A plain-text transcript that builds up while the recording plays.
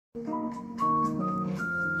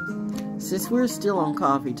Since we're still on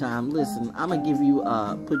coffee time, listen, I'm going to give you,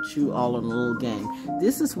 put you all on a little game.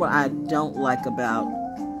 This is what I don't like about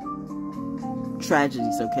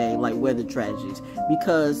tragedies, okay? Like weather tragedies.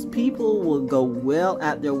 Because people will go well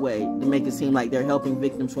out their way to make it seem like they're helping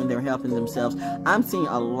victims when they're helping themselves. I'm seeing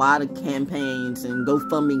a lot of campaigns and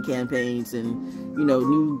GoFundMe campaigns and, you know,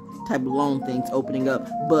 new type of loan things opening up.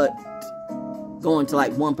 But going to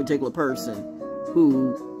like one particular person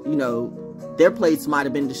who, you know, their place might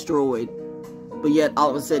have been destroyed, but yet all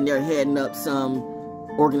of a sudden they're heading up some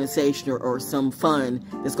organization or some fund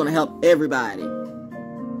that's going to help everybody,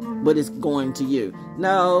 but it's going to you.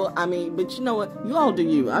 No, I mean, but you know what? You all do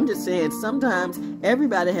you. I'm just saying sometimes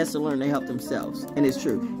everybody has to learn to help themselves. And it's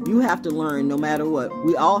true. You have to learn no matter what.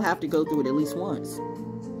 We all have to go through it at least once.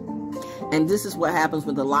 And this is what happens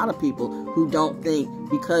with a lot of people who don't think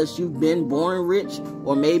because you've been born rich,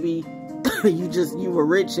 or maybe you were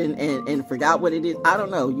rich and forgot what it is. I don't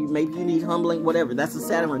know. Maybe you need humbling, whatever. That's a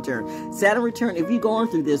Saturn return. Saturn return, if you're going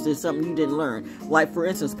through this, there's something you didn't learn. Like, for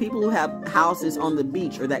instance, people who have houses on the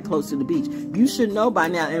beach or that close to the beach, you should know by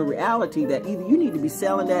now in reality that either you need to be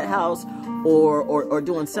selling that house or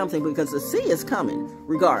doing something, because the sea is coming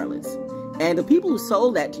regardless. And the people who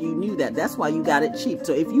sold that to you knew that. That's why you got it cheap.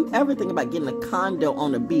 So if you ever think about getting a condo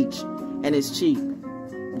on the beach and it's cheap,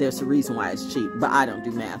 there's a reason why it's cheap. But I don't do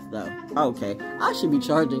math, though. Okay, I should be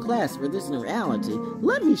charging class for this in reality.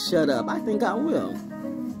 Let me shut up. I think I will.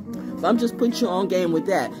 But I'm just putting you on game with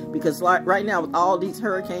that. Because like right now, with all these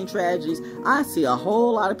hurricane tragedies, I see a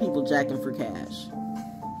whole lot of people jacking for cash.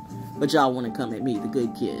 But y'all want to come at me, the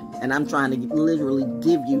good kid. And I'm trying to literally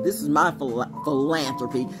give you, this is my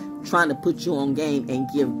philanthropy, trying to put you on game and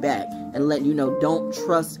give back. And let you know, don't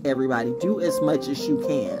trust everybody. Do as much as you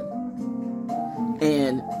can.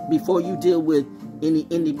 And before you deal with any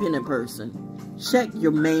independent person, check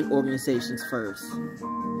your main organizations first.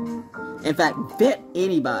 In fact, vet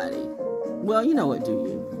anybody. Well, you know what, do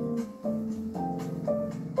you?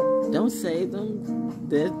 Don't save them.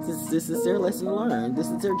 This is their lesson to learn. This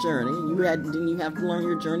is their journey. Didn't you have to learn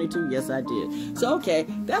your journey too? Yes, I did. So, okay,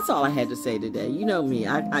 that's all I had to say today. You know me.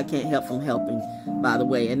 I can't help from helping, by the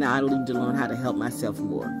way. And now I need to learn how to help myself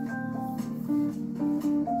more.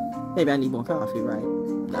 Maybe I need more coffee, right?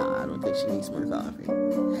 Nah, I don't think she needs more coffee.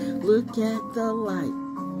 Look at the light.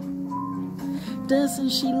 Doesn't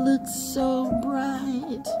she look so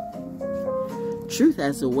bright? Truth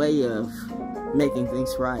has a way of making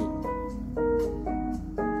things right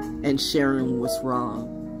and sharing what's wrong.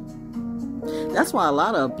 That's why a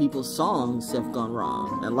lot of people's songs have gone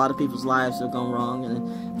wrong, and a lot of people's lives have gone wrong,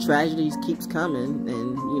 and tragedies keeps coming.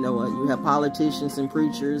 And you know what? You have politicians and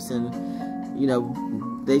preachers, and you know,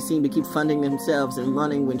 they seem to keep funding themselves and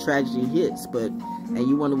running when tragedy hits, and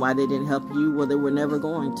you wonder why they didn't help you. Well, they were never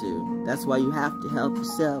going to. That's why you have to help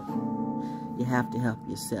yourself. You have to help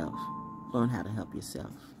yourself. Learn how to help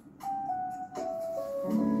yourself.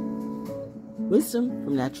 Wisdom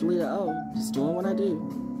from Naturally to O. Just doing what I do.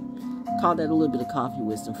 Call that a little bit of coffee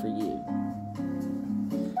wisdom for you.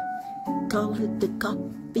 Call it the coffee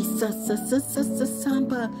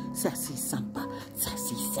samba, sassy samba,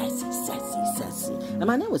 sassy, sassy, sassy, sassy. And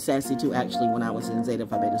my name was Sassy too, actually, when I was in Zeta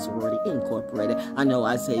Phi Beta Sorority Incorporated. I know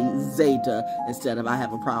I say Zeta instead of, I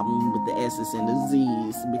have a problem with the S's and the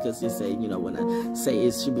Z's, because you say, you know, when I say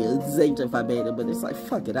it should be a Zeta Phi Beta, but it's like,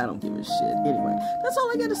 fuck it, I don't give a shit. Anyway, that's all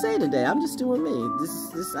I got to say today. I'm just doing me.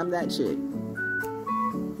 I'm that chick.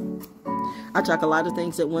 I talk a lot of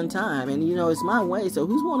things at one time, and you know, it's my way. So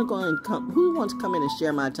who wants to come in and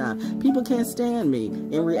share my time? People can't stand me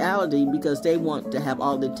in reality because they want to have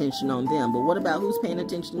all the attention on them. But what about who's paying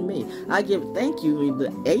attention to me? Thank you.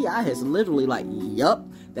 The AI has literally like, yup.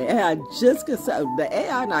 The AI the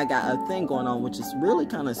AI and I got a thing going on, which is really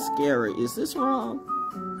kind of scary. Is this wrong?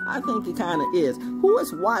 I think it kind of is. Who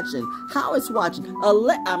is watching? How is watching?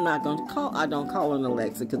 I'm not going to call. I don't call an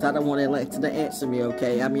Alexa because I don't want Alexa to answer me,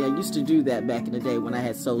 okay? I mean, I used to do that back in the day when I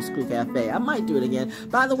had Soul School Cafe. I might do it again.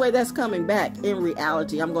 By the way, that's coming back in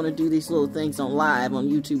reality. I'm going to do these little things on live on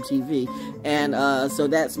YouTube TV. And so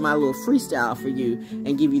that's my little freestyle for you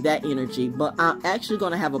and give you that energy. But I'm actually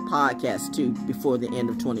going to have a podcast too before the end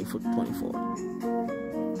of 2024.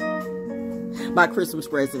 My Christmas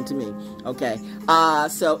present to me. Okay.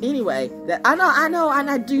 So anyway, I know, and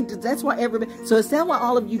I do. That's why everybody. So is that why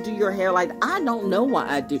all of you do your hair like? I don't know why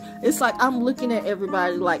I do. It's like I'm looking at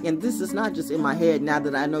everybody like, and this is not just in my head. Now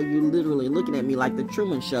that I know you literally looking at me like the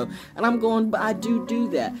Truman Show, and I'm going, but I do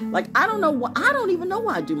that. Like I don't know why. I don't even know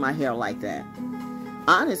why I do my hair like that.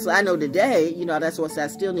 Honestly, I know today, you know, that's what I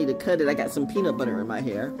still need to cut it. I got some peanut butter in my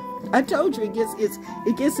hair. I told you it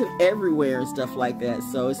gets it everywhere and stuff like that.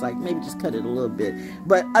 So it's like, maybe just cut it a little bit.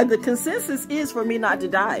 But the consensus is for me not to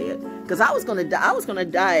dye it, because I was gonna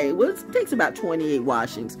dye it. Well, it takes about 28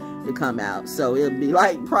 washings to come out, so it'll be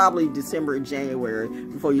like probably December or January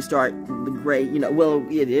before you start the gray. You know, well,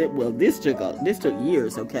 this took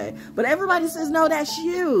years, okay. But everybody says, no, that's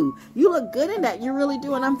you. You look good in that. You really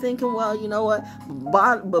do. And I'm thinking, well, you know what?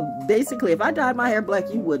 But basically, if I dyed my hair black,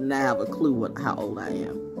 you wouldn't have a clue how old I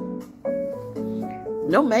am.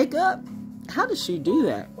 No makeup? How does she do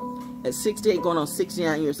that? At 68, going on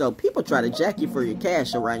 69 years old. People try to jack you for your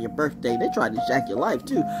cash around your birthday. They try to jack your life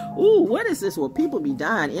too. Ooh, what is this? Well, people be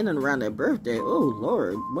dying in and around their birthday. Oh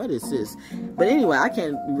Lord, what is this? But anyway, I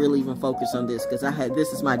can't really even focus on this, because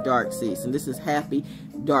this is my dark season. This is happy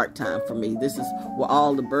dark time for me. This is where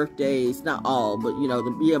all the birthdays, not all, but you know,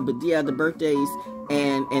 the birthdays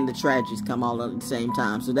and the tragedies come all at the same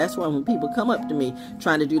time. So that's why when people come up to me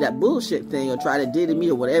trying to do that bullshit thing, or try to diddy me,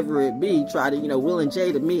 or whatever it be, try to, you know, Will and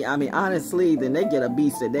Jay to me, I mean, honestly, then they get a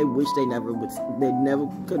beast that they wish they never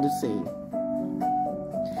could have seen.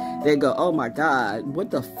 They go, oh my God,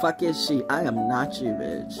 what the fuck is she? I am not you,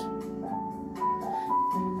 bitch.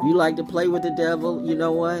 You like to play with the devil? You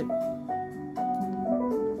know what?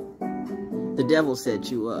 The devil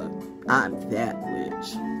set you up. I'm that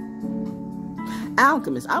witch.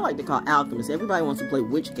 Alchemist. I like to call alchemist. Everybody wants to play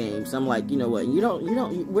witch games. I'm like, you know what?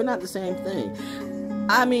 We're not the same thing.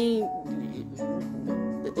 I mean,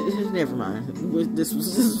 never mind. This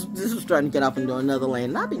was trying to get off into another lane.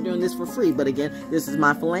 And I've been doing this for free, but again, this is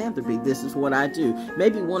my philanthropy. This is what I do.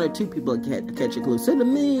 Maybe one or two people catch a clue. So the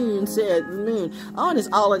moon said, the moon. Oh, it's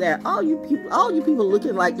all of that. All you people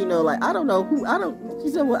looking like, you know, like, I don't know who, she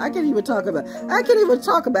said, well, I can't even talk about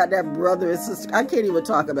that brother and sister. I can't even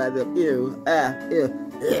talk about them. Ew.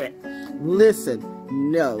 Listen,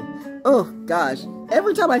 no. Oh, gosh.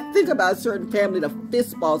 Every time I think about a certain family, the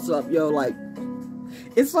fist balls up, yo, like,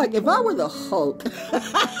 it's like if I were the Hulk.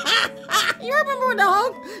 You remember when the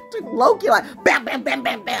Hulk took Loki, like, bam, bam, bam,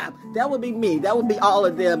 bam, bam. That would be me. That would be all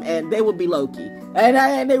of them, and they would be Loki.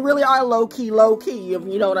 And they really are low-key, if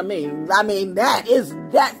you know what I mean. I mean, that is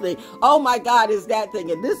that thing. Oh my God, is that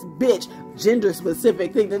thing. And this bitch,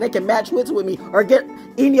 gender-specific thing that they can match wits with me, or get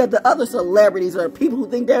any of the other celebrities, or people who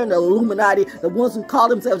think they're in the Illuminati, the ones who call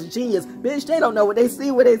themselves genius. Bitch, they don't know what they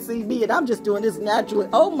see when they see me, and I'm just doing this naturally.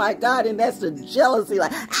 Oh my God, and that's the jealousy.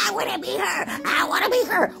 Like, I want to be her. I want to be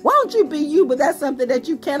her. Why don't you be you? But that's something that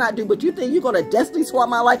you cannot do. But you think you're going to destiny swap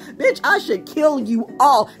my life? Bitch, I should kill you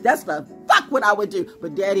all. That's the fuck what I would do.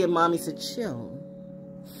 But daddy and mommy said, chill.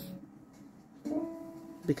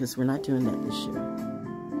 Because we're not doing that this year.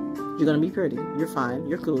 You're going to be pretty. You're fine.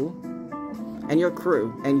 You're cool. And your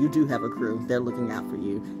crew. And you do have a crew. They're looking out for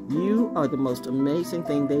you. You are the most amazing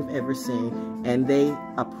thing they've ever seen. And they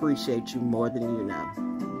appreciate you more than you know.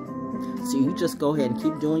 So you just go ahead and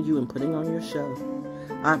keep doing you and putting on your show.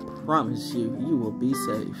 I promise you, you will be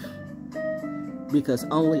safe. Because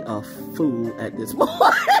only a fool at this point.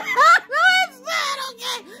 That's sad,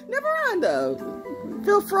 okay. Never mind though.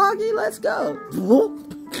 Feel froggy? Let's go.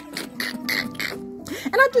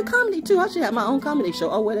 And I do comedy too. I should have my own comedy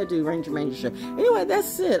show. Oh, what I do, Ranger Show. Anyway,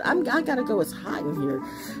 that's it. I gotta go. It's hot in here.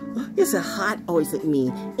 Is it hot or is it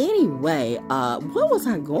me? Anyway, where was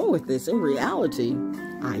I going with this in reality?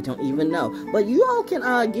 I don't even know. But you all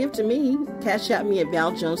can give to me. Cash at me at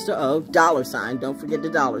ValJonesDaO. $. Don't forget the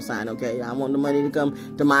 $, okay? I want the money to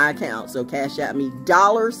come to my account. So cash at me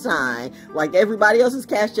 $. Like everybody else's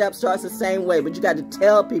Cash App starts the same way. But you got to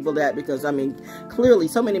tell people that, because, I mean, clearly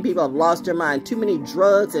so many people have lost their mind. Too many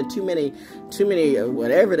drugs and too many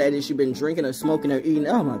whatever that is you've been drinking or smoking or eating.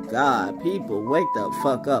 Oh my God, people, wake the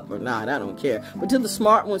fuck up or not. I don't care. But to the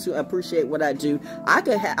smart ones who appreciate what I do,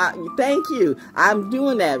 thank you. I'm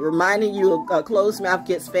doing that, reminding you a closed mouth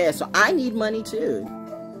gets fed. So I need money too.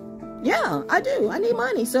 Yeah, I do. I need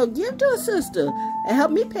money. So give to a sister and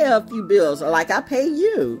help me pay a few bills, like I pay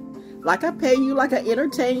you. Like I pay you, like I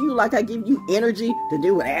entertain you, like I give you energy to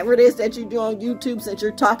do whatever it is that you do on YouTube, since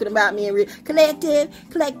you're talking about me and collective.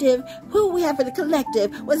 Who we have for the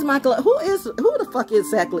collective? What's my collective? Who the fuck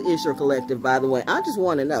exactly is your collective, by the way? I just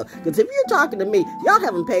want to know. Because if you're talking to me, y'all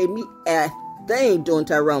haven't paid me a thing doing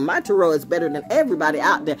tarot. My tarot is better than everybody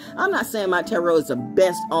out there. I'm not saying my tarot is the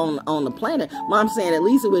best on the planet, but I'm saying at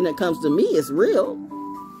least when it comes to me, it's real.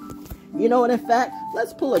 You know what? In fact,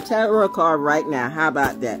 let's pull a tarot card right now. How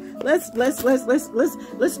about that? Let's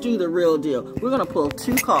do the real deal. We're gonna pull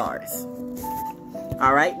 2 cards.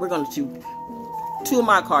 All right, we're gonna do 2 of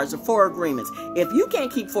my cards are 4 agreements. If you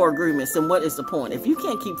can't keep 4 agreements, then what is the point? If you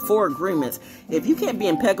can't keep 4 agreements, if you can't be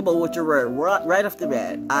impeccable with your word right off the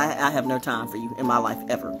bat, I have no time for you in my life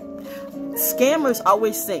ever. Scammers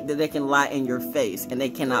always think that they can lie in your face and they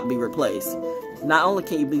cannot be replaced. Not only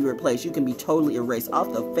can you be replaced, you can be totally erased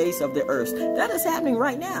off the face of the earth. That is happening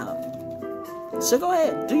right now. So go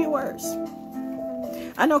ahead, do your worst.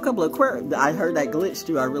 I know a couple of I heard that glitch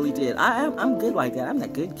too. I really did. I'm good like that. I'm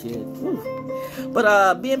that good kid. Woo.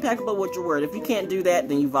 But be impeccable with your word. If you can't do that,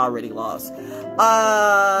 then you've already lost.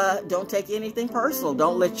 Don't take anything personal.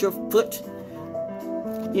 Don't let your foot,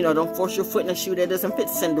 don't force your foot in a shoe that doesn't fit.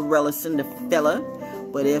 Cinderella.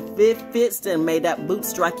 But if it fits, then may that boot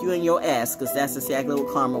strike you in your ass, because that's exactly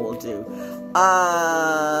what karma will do.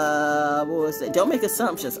 What was that? Don't make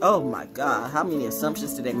assumptions. Oh my God, how many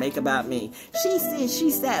assumptions did they make about me? She said,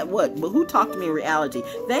 she said, what? But who talked to me in reality?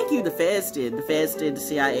 Thank you, the feds did. The feds did, the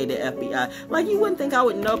CIA, the FBI. Like, you wouldn't think I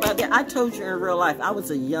would know about that. I told you in real life, I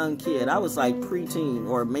was a young kid. I was like preteen,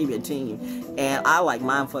 or maybe a teen. And I like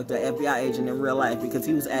mind-fucked an FBI agent in real life, because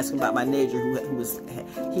he was asking about my neighbor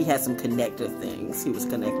he had some connected things he was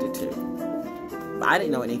connected to. But I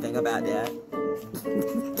didn't know anything about that.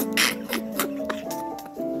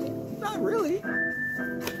 Not really.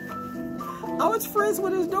 I was friends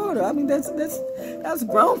with his daughter. I mean, that's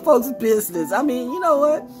grown folks' business. I mean, you know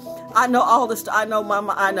what? I know all the I know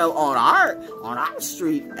on our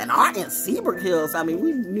street and in Seabrook Hills. I mean,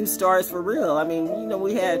 we knew stars for real. I mean,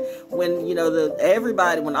 we had when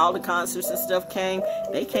when all the concerts and stuff came,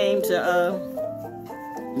 they came to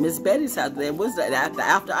Miss Betty's house. There was that the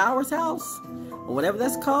After Hours house, or whatever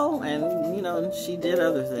that's called, and she did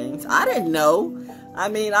other things. I didn't know. I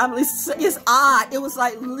mean, it's odd. It was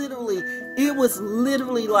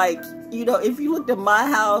literally like, if you looked at my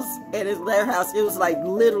house and their house, it was like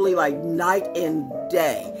literally like night and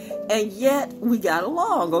day. And yet we got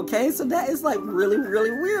along, okay? So that is like really,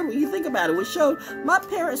 really weird when you think about it. Which showed my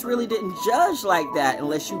parents really didn't judge like that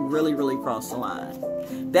unless you really, really cross the line.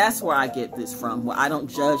 That's where I get this from. Where I don't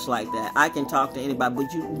judge like that. I can talk to anybody,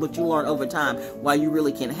 but you learn over time why you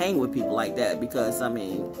really can't hang with people like that, because I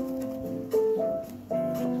mean,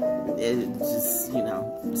 it just,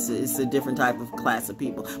 it's a different type of class of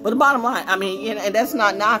people. But the bottom line, I mean, and that's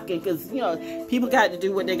not knocking, because, people got to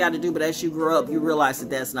do what they got to do, but as you grow up, you realize that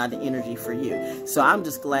that's not the energy for you. So I'm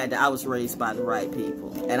just glad that I was raised by the right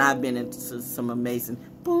people. And I've been into some amazing,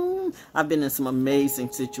 I've been in some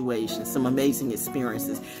amazing situations, some amazing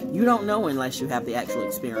experiences. You don't know unless you have the actual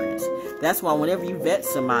experience. That's why whenever you vet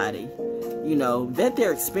somebody, vet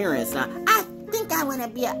their experience. Now, I think I want to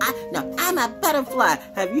be I'm a butterfly.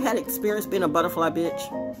 Have you had experience being a butterfly, bitch?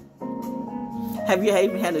 Have you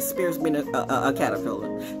even had experience being a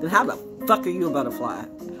caterpillar? Then how the fuck are you a butterfly?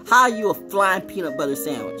 How are you a flying peanut butter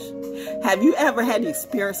sandwich? Have you ever had the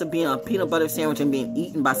experience of being a peanut butter sandwich and being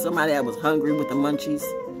eaten by somebody that was hungry with the munchies?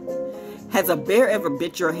 Has a bear ever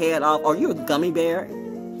bit your head off? Are you a gummy bear?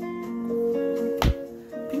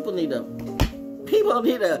 People need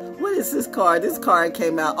to, what is this card? This card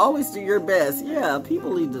came out. Always do your best. Yeah,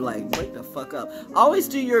 people need to wake the fuck up. Always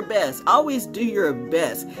do your best. Always do your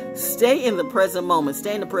best. Stay in the present moment.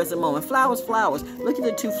 Stay in the present moment. Flowers, flowers. Look at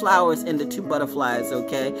the two flowers and the two butterflies,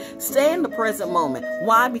 okay? Stay in the present moment.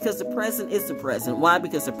 Why? Because the present is the present. Why?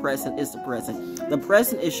 Because the present is the present. The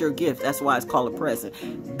present is your gift. That's why it's called a present.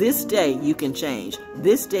 This day you can change.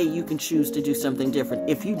 This day you can choose to do something different.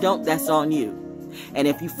 If you don't, that's on you. And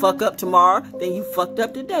if you fuck up tomorrow, then you fucked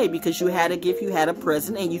up today, because you had a gift, you had a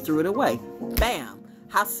present, and you threw it away. Bam.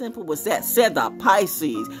 How simple was that? Said the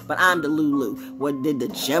Pisces, but I'm the Lulu. What did the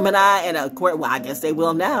Gemini and Aquarius? Well, I guess they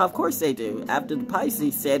will now. Of course they do. After the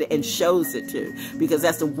Pisces said it and shows it too. Because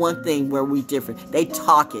that's the one thing where we different. They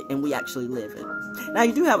talk it and we actually live it. Now,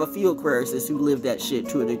 you do have a few Aquariuses who live that shit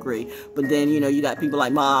to a degree. But then, you got people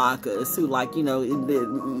like Marcus who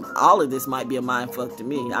all of this might be a mindfuck to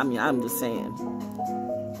me. I mean, I'm just saying.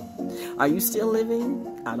 Are you still living?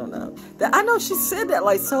 I don't know. I know she said that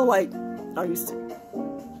are you still?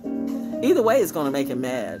 Either way, it's going to make him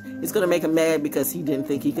mad. It's going to make him mad because he didn't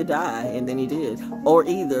think he could die, and then he did. Or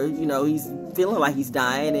either, he's feeling like he's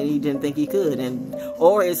dying and he didn't think he could.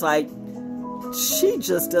 Or it's like, she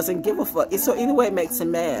just doesn't give a fuck. So either way, it makes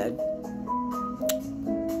him mad.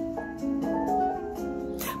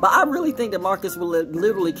 But I really think that Marcus will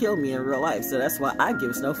literally kill me in real life. So that's why I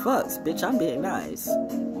gives no fucks. Bitch, I'm being nice.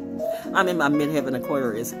 I'm in my midheaven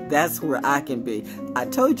Aquarius. That's where I can be. I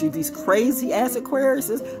told you, these crazy ass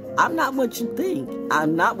Aquariuses, I'm not what you think.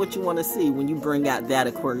 I'm not what you want to see when you bring out that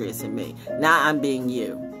Aquarius in me. Now I'm being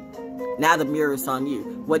you. Now the mirror's on you.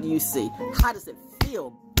 What do you see? How does it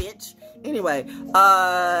feel, bitch? Anyway,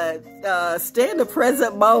 stay in the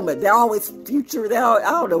present moment. They're always future. I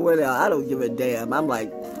don't know what else. I don't give a damn. I'm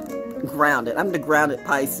like, Grounded. I'm the grounded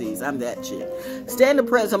Pisces. I'm that chick. Stay in the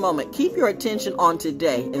present moment. Keep your attention on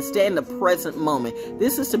today and stay in the present moment.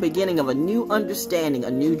 This is the beginning of a new understanding,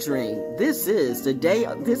 a new dream. This is the day.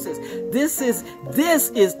 This is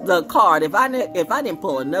the card. If I didn't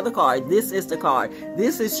pull another card, this is the card.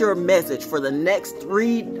 This is your message for the next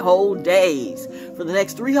 3 whole days. For the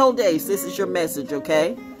next 3 whole days, this is your message,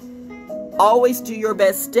 okay? Always do your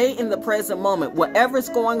best. Stay in the present moment. Whatever's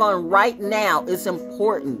going on right now is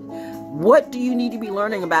important. What do you need to be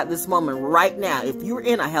learning about this moment right now? If you're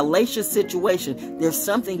in a hellacious situation, there's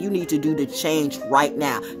something you need to do to change right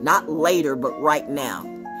now. Not later, but right now.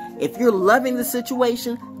 If you're loving the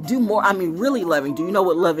situation, do more. I mean, really loving. Do you know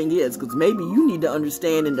what loving is? Because maybe you need to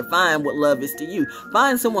understand and define what love is to you.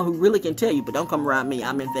 Find someone who really can tell you, but don't come around me.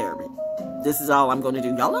 I'm in therapy. This is all I'm going to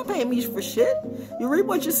do. Y'all not paying me for shit. You read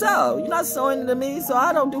what you sow. You're not sowing into me, so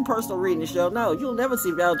I don't do personal reading show. No, you'll never see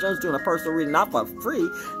Val Jones doing a personal reading, not for free.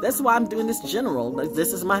 That's why I'm doing this general.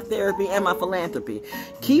 This is my therapy and my philanthropy.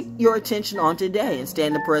 Keep your attention on today and stay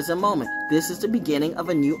in the present moment. This is the beginning of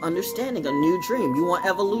a new understanding, a new dream. You want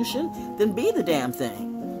evolution? Then be the damn thing.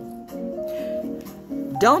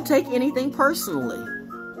 Don't take anything personally.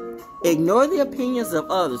 Ignore the opinions of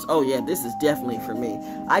others. Oh yeah, this is definitely for me.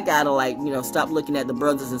 I gotta stop looking at the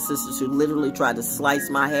brothers and sisters who literally try to slice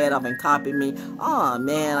my head off and copy me. Oh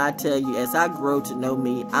man, I tell you, as I grow to know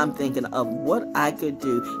me, I'm thinking of what I could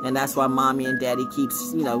do. And that's why mommy and daddy keeps,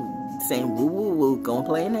 saying woo woo woo, go and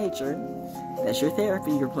play in nature. That's your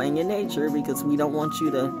therapy. You're playing in nature because we don't want you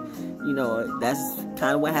to, that's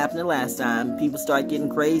kind of what happened the last time. People start getting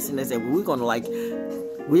crazy and they say, well, we're gonna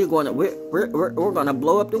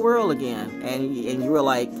blow up the world again, and you were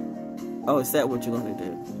like, oh, is that what you're gonna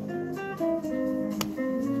do?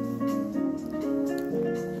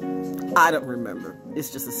 I don't remember.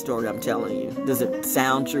 It's just a story I'm telling you. Does it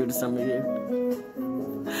sound true to some of you?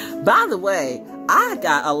 By the way, I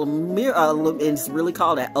got it's really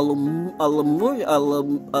called a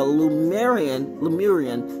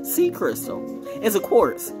Lemurian sea crystal. It's a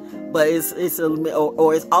quartz. But it's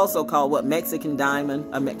also called what? Mexican diamond.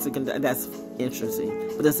 That's interesting.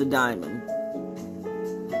 But it's a diamond.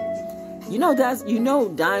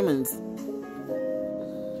 Diamonds.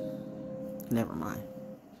 Never mind.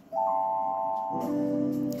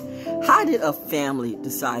 How did a family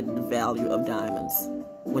decide the value of diamonds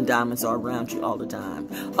when diamonds are around you all the time?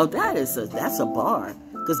 Oh, that's a bar.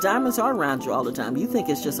 Because diamonds are around you all the time. You think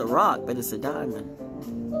it's just a rock, but it's a diamond.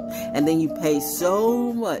 And then you pay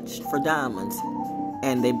so much for diamonds,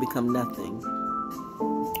 and they become nothing.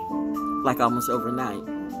 Like almost overnight.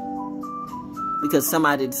 Because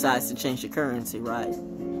somebody decides to change the currency, right?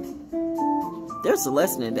 There's a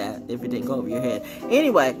lesson in that, if it didn't go over your head.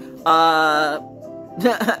 Anyway, but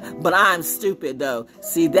I'm stupid, though.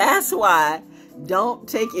 See, that's why don't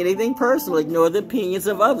take anything personal. Ignore the opinions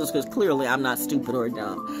of others, because clearly I'm not stupid or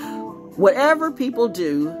dumb. Whatever people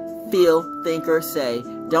do, feel, think, or say,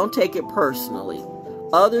 don't take it personally.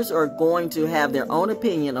 Others are going to have their own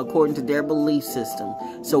opinion according to their belief system.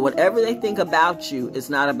 So whatever they think about you is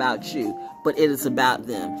not about you, but it is about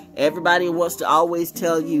them. Everybody wants to always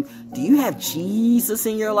tell you, do you have Jesus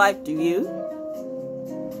in your life? Do you?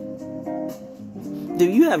 Do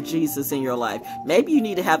you have Jesus in your life? Maybe you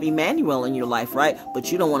need to have Emmanuel in your life, right?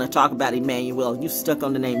 But you don't want to talk about Emmanuel. You stuck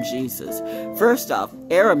on the name Jesus. First off,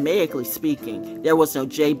 Aramaically speaking, there was no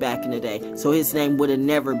J back in the day, so his name would have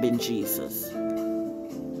never been Jesus.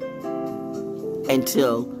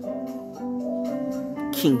 Until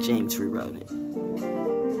King James rewrote it.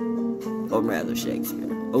 Or rather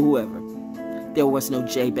Shakespeare. Or whoever. There was no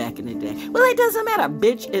J back in the day. Well, it doesn't matter.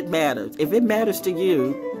 Bitch, it matters. If it matters to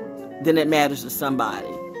you, then it matters to somebody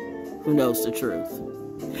who knows the truth.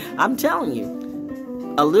 I'm telling you,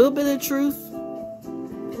 a little bit of truth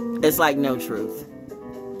is like no truth.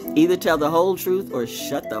 Either tell the whole truth or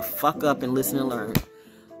shut the fuck up and listen and learn.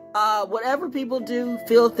 Whatever people do,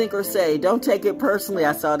 feel, think, or say, don't take it personally.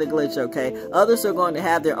 I saw the glitch, okay? Others are going to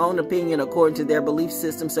have their own opinion according to their belief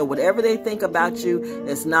system. So whatever they think about you,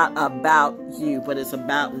 it's not about you, but it's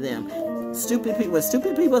about them. Stupid people, when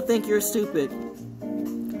stupid people think you're stupid,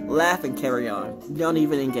 laugh and carry on. Don't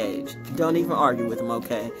even engage. Don't even argue with them,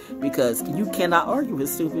 okay? Because you cannot argue with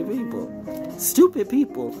stupid people. Stupid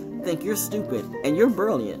people think you're stupid and you're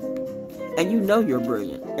brilliant. And you know you're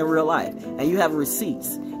brilliant in real life. And you have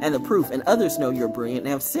receipts and the proof. And others know you're brilliant and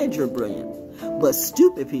have said you're brilliant. But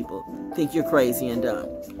stupid people think you're crazy and dumb.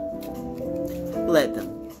 Let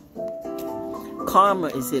them. Karma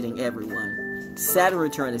is hitting everyone. Saturn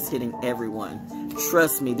return is hitting everyone.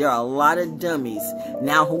 Trust me, there are a lot of dummies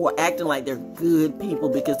now who are acting like they're good people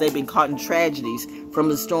because they've been caught in tragedies from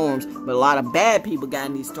the storms. But a lot of bad people got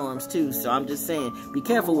in these storms too. So I'm just saying, be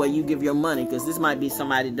careful where you give your money, because this might be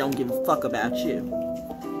somebody that don't give a fuck about you.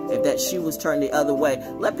 If that shoe was turned the other way,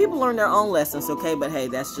 let people learn their own lessons, okay? But hey,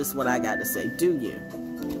 that's just what I got to say. Do you?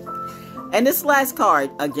 And this last card,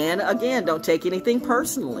 again, don't take anything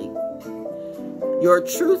personally. Your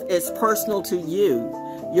truth is personal to you.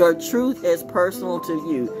 Your truth is personal to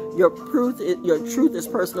you. Your truth is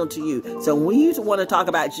personal to you. So when you want to talk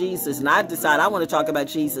about Jesus, and I decide I want to talk about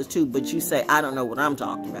Jesus too, but you say, I don't know what I'm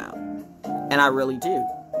talking about. And I really do.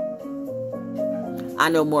 I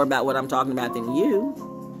know more about what I'm talking about than you.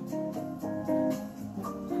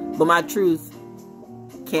 But my truth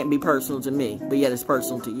can't be personal to me, but yet it's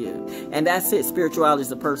personal to you. And that's it. Spirituality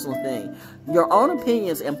is a personal thing. Your own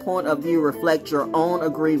opinions and point of view reflect your own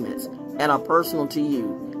agreements and are personal to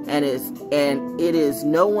you. And it is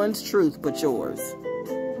no one's truth but yours.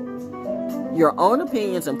 Your own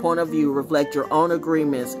opinions and point of view reflect your own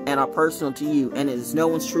agreements and are personal to you, and it is no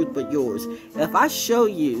one's truth but yours. If I show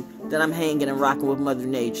you that I'm hanging and rocking with Mother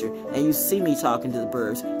Nature, and you see me talking to the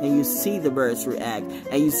birds, and you see the birds react,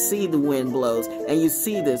 and you see the wind blows, and you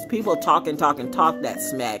see this, people talk that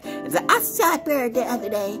smack, and say, I saw a bird the other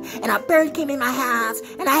day, and a bird came in my house,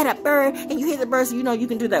 and I had a bird, and you hear the birds, you know you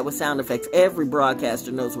can do that with sound effects. Every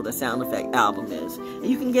broadcaster knows what a sound effect album is. And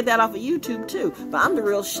you can get that off of YouTube too, but I'm the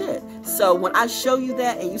real shit. So when I show you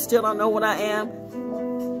that and you still don't know what I am,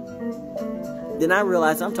 then I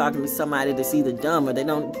realize I'm talking to somebody that's either dumb or they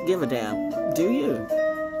don't give a damn. Do you?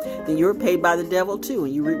 Then you're paid by the devil too,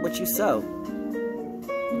 and you reap what you sow.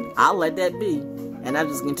 I'll let that be. And I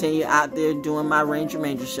just continue out there doing my Ranger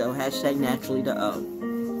show. Hashtag naturally the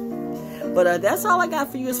O. But that's all I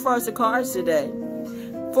got for you as far as the cards today.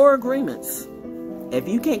 4 agreements. If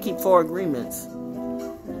you can't keep 4 agreements,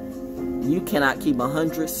 you cannot keep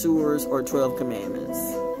 100 sewers or 12 commandments.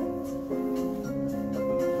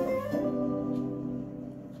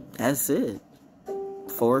 That's it.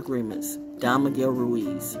 4 agreements. Don Miguel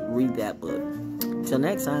Ruiz. Read that book. Till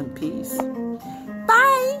next time, peace.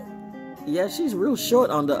 Bye. Yeah, she's real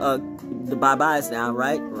short on the bye-byes now,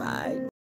 right? Right.